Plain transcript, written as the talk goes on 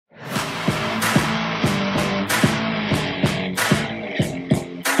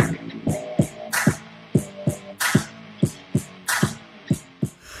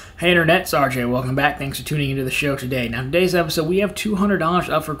Hey Internet, it's RJ. Welcome back. Thanks for tuning into the show today. Now, today's episode, we have $200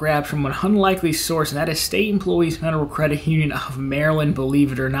 up for grabs from an unlikely source, and that is State Employees Federal Credit Union of Maryland,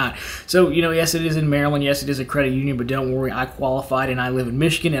 believe it or not. So, yes, it is in Maryland. Yes, it is a credit union, but don't worry, I qualified and I live in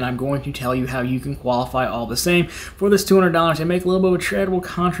Michigan, and I'm going to tell you how you can qualify all the same for this $200 and make a little bit of a charitable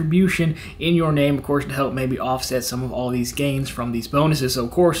contribution in your name, of course, to help maybe offset some of all these gains from these bonuses. So, of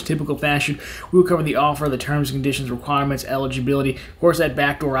course, typical fashion, we will cover the offer, the terms and conditions, requirements, eligibility, of course, that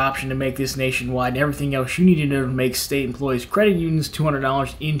backdoor option to make this nationwide, and everything else you need to know to make state employees credit unions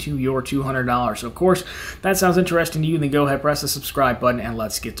 $200 into your $200. So of course, if that sounds interesting to you, then go ahead, press the subscribe button, and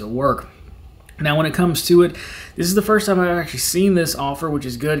let's get to work. Now, when it comes to it, this is the first time I've actually seen this offer, which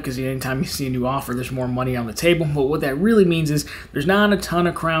is good because anytime you see a new offer, there's more money on the table. But what that really means is there's not a ton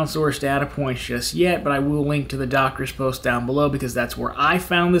of crowdsourced data points just yet, but I will link to the doctor's post down below because that's where I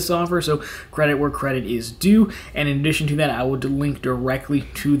found this offer. So credit where credit is due. And in addition to that, I will link directly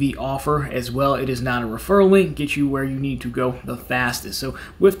to the offer as well. It is not a referral link, get you where you need to go the fastest. So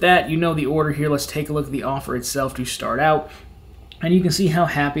with that, you know the order here. Let's take a look at the offer itself to start out. And you can see how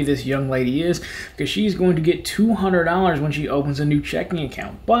happy this young lady is because she's going to get $200 when she opens a new checking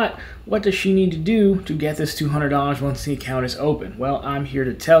account. But what does she need to do to get this $200 once the account is open? Well, I'm here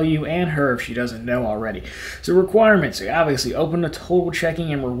to tell you and her if she doesn't know already. So requirements, obviously open a total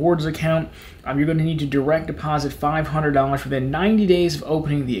checking and rewards account. You're going to need to direct deposit $500 within 90 days of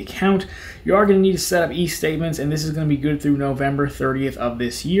opening the account. You are going to need to set up e-statements, and this is going to be good through November 30th of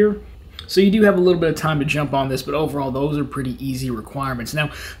this year. So you do have a little bit of time to jump on this, but overall, those are pretty easy requirements. Now,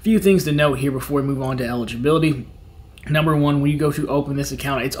 a few things to note here before we move on to eligibility. Number one, when you go to open this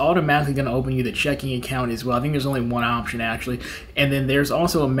account, it's automatically going to open you the checking account as well. I think there's only one option, actually. And then there's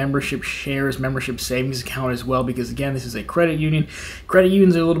also a membership shares, membership savings account as well, because, again, this is a credit union. Credit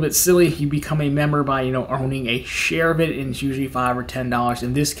unions are a little bit silly. You become a member by, owning a share of it, and it's usually $5 or $10.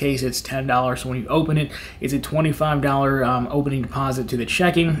 In this case, it's $10. So when you open it, it's a $25 opening deposit to the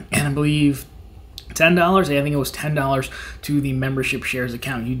checking, and I believe $10, I think it was $10 to the membership shares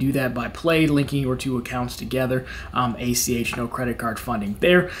account. You do that by linking your two accounts together, ACH, no credit card funding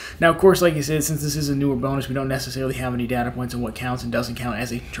there. Now, of course, like I said, since this is a newer bonus, we don't necessarily have any data points on what counts and doesn't count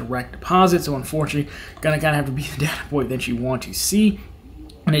as a direct deposit, so unfortunately, gonna kind of have to be the data point that you want to see.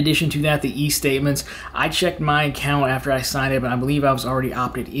 In addition to that, the e-statements, I checked my account after I signed up, and I believe I was already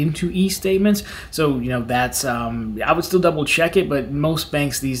opted into e-statements. So, that's, I would still double check it, but most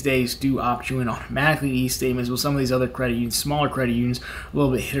banks these days do opt you in automatically to e-statements, with some of these other credit unions, smaller credit unions, a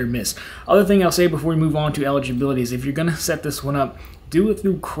little bit hit or miss. Other thing I'll say before we move on to eligibility is if you're going to set this one up, do it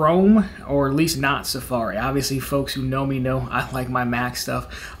through Chrome, or at least not Safari. Obviously, folks who know me know I like my Mac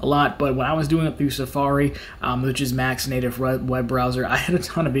stuff a lot, but when I was doing it through Safari, which is Mac's native web browser, I had a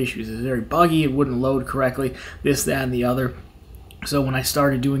ton of issues. It was very buggy, it wouldn't load correctly, this, that, and the other. So when I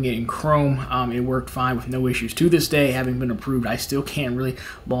started doing it in Chrome, it worked fine with no issues. To this day, having been approved, I still can't really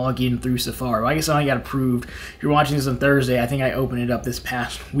log in through Safari. Well, I guess I only got approved. If you're watching this on Thursday, I think I opened it up this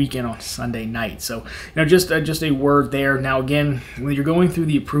past weekend on Sunday night. So, just a word there. Now, again, when you're going through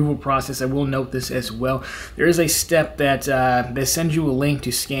the approval process, I will note this as well. There is a step that they send you a link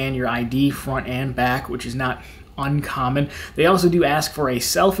to scan your ID front and back, which is not uncommon. They also do ask for a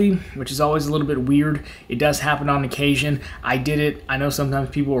selfie, which is always a little bit weird. It does happen on occasion. I did it. I know sometimes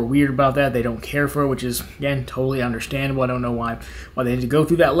people are weird about that. They don't care for it, which is, again, totally understandable. I don't know why they need to go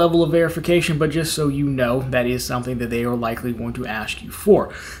through that level of verification, but just so you know, that is something that they are likely going to ask you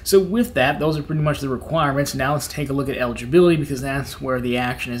for. So with that, those are pretty much the requirements. Now let's take a look at eligibility, because that's where the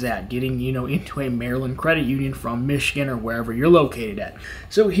action is at, getting, into a Maryland credit union from Michigan or wherever you're located at.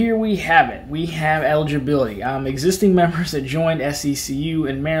 So here we have it. We have eligibility. Existing members that joined SECU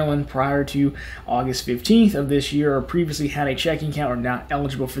in Maryland prior to August 15th of this year or previously had a checking account are not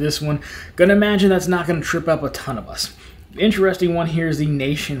eligible for this one. Gonna imagine that's not gonna trip up a ton of us. The interesting one here is the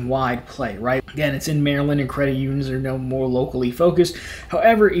nationwide play, right? Again, it's in Maryland, and credit unions are no more locally focused.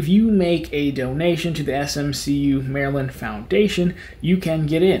 However, if you make a donation to the SMCU Maryland Foundation, you can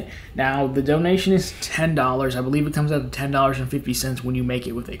get in. Now, the donation is $10. I believe it comes out to $10.50 when you make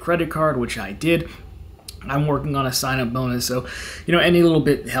it with a credit card, which I did. I'm working on a sign-up bonus, so any little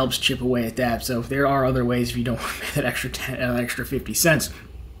bit helps chip away at that. So if there are other ways if you don't want to pay that extra 50 cents.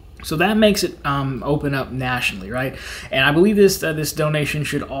 So that makes it open up nationally, right? And I believe this donation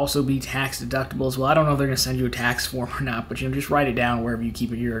should also be tax deductible as well. I don't know if they're going to send you a tax form or not, but just write it down wherever you keep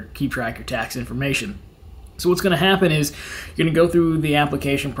track of your tax information. So what's going to happen is you're going to go through the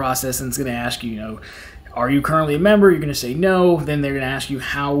application process, and it's going to ask you, Are you currently a member? You're going to say no. Then they're going to ask you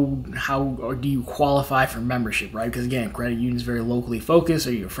how or do you qualify for membership, right? Because again, credit union is very locally focused.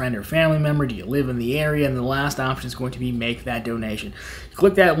 Are you a friend or family member? Do you live in the area? And the last option is going to be make that donation.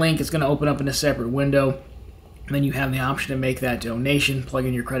 Click that link. It's going to open up in a separate window. And then you have the option to make that donation, plug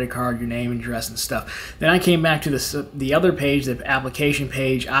in your credit card, your name, address, and stuff. Then I came back to the other page, the application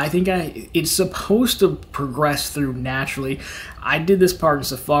page. I think it's supposed to progress through naturally. I did this part in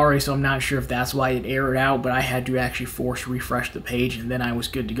Safari, so I'm not sure if that's why it errored out, but I had to actually force refresh the page, and then I was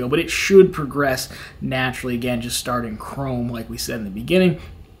good to go. But it should progress naturally. Again, just start in Chrome, like we said in the beginning.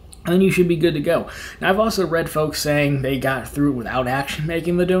 And then you should be good to go. Now, I've also read folks saying they got through it without actually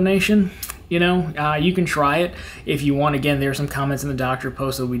making the donation. You know, you can try it if you want. Again, there's some comments in the doctor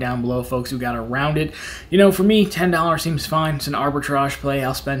post that will be down below, folks who got around it. You know, for me, $10 seems fine. It's an arbitrage play.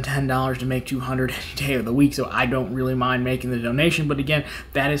 I'll spend $10 to make $200 any day of the week, so I don't really mind making the donation. But again,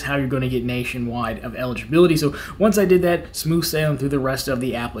 that is how you're going to get nationwide of eligibility. So once I did that, smooth sailing through the rest of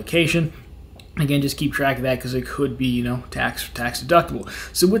the application. Again, just keep track of that because it could be, you know, tax deductible.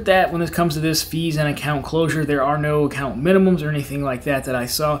 So with that, when it comes to this fees and account closure, there are no account minimums or anything like that I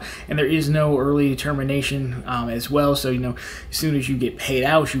saw, and there is no early termination as well. So, you know, as soon as you get paid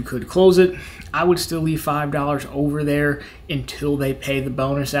out, you could close it. I would still leave $5 over there until they pay the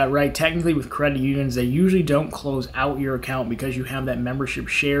bonus out, right? Technically, with credit unions, they usually don't close out your account because you have that membership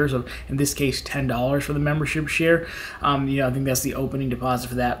shares of, in this case, $10 for the membership share. You know, I think that's the opening deposit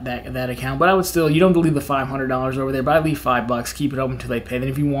for that account. But I would still, you don't have to leave the $500 over there, but I leave $5, keep it open until they pay. Then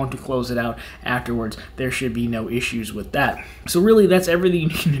if you want to close it out afterwards, there should be no issues with that. So really, that's everything you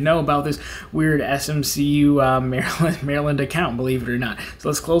need to know about this weird SMCU Maryland account, believe it or not. So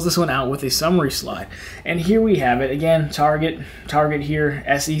let's close this one out with a summary slide. And here we have it. Again, Target here,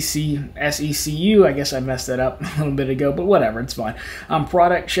 SECU, I guess I messed that up a little bit ago, but whatever, it's fine.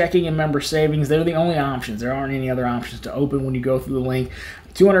 Product checking and member savings, they're the only options. There aren't any other options to open when you go through the link.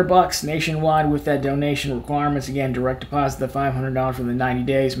 $200 nationwide with that donation requirements. Again, direct deposit the $500 for the 90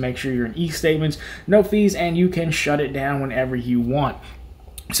 days. Make sure you're in e-statements, no fees, and you can shut it down whenever you want.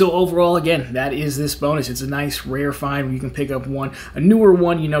 So overall, again, that is this bonus. It's a nice rare find where you can pick up a newer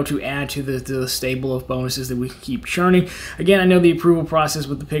one, you know, to add to the stable of bonuses that we can keep churning. Again, I know the approval process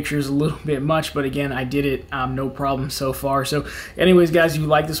with the picture is a little bit much, but again, I did it no problem so far. So anyways, guys, if you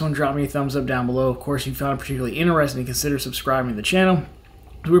like this one, drop me a thumbs up down below. Of course, if you found it particularly interesting, consider subscribing to the channel.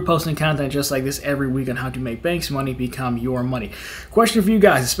 We're posting content just like this every week on how to make banks money become your money. Question for you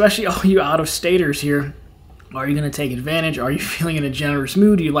guys, especially all you out-of-staters here. Are you going to take advantage? Are you feeling in a generous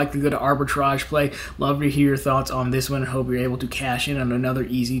mood? Do you like to go to arbitrage play? Love to hear your thoughts on this one. Hope you're able to cash in on another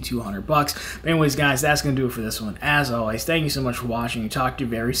easy $200. But anyways, guys, that's going to do it for this one. As always, thank you so much for watching. Talk to you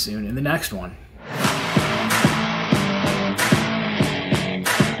very soon in the next one.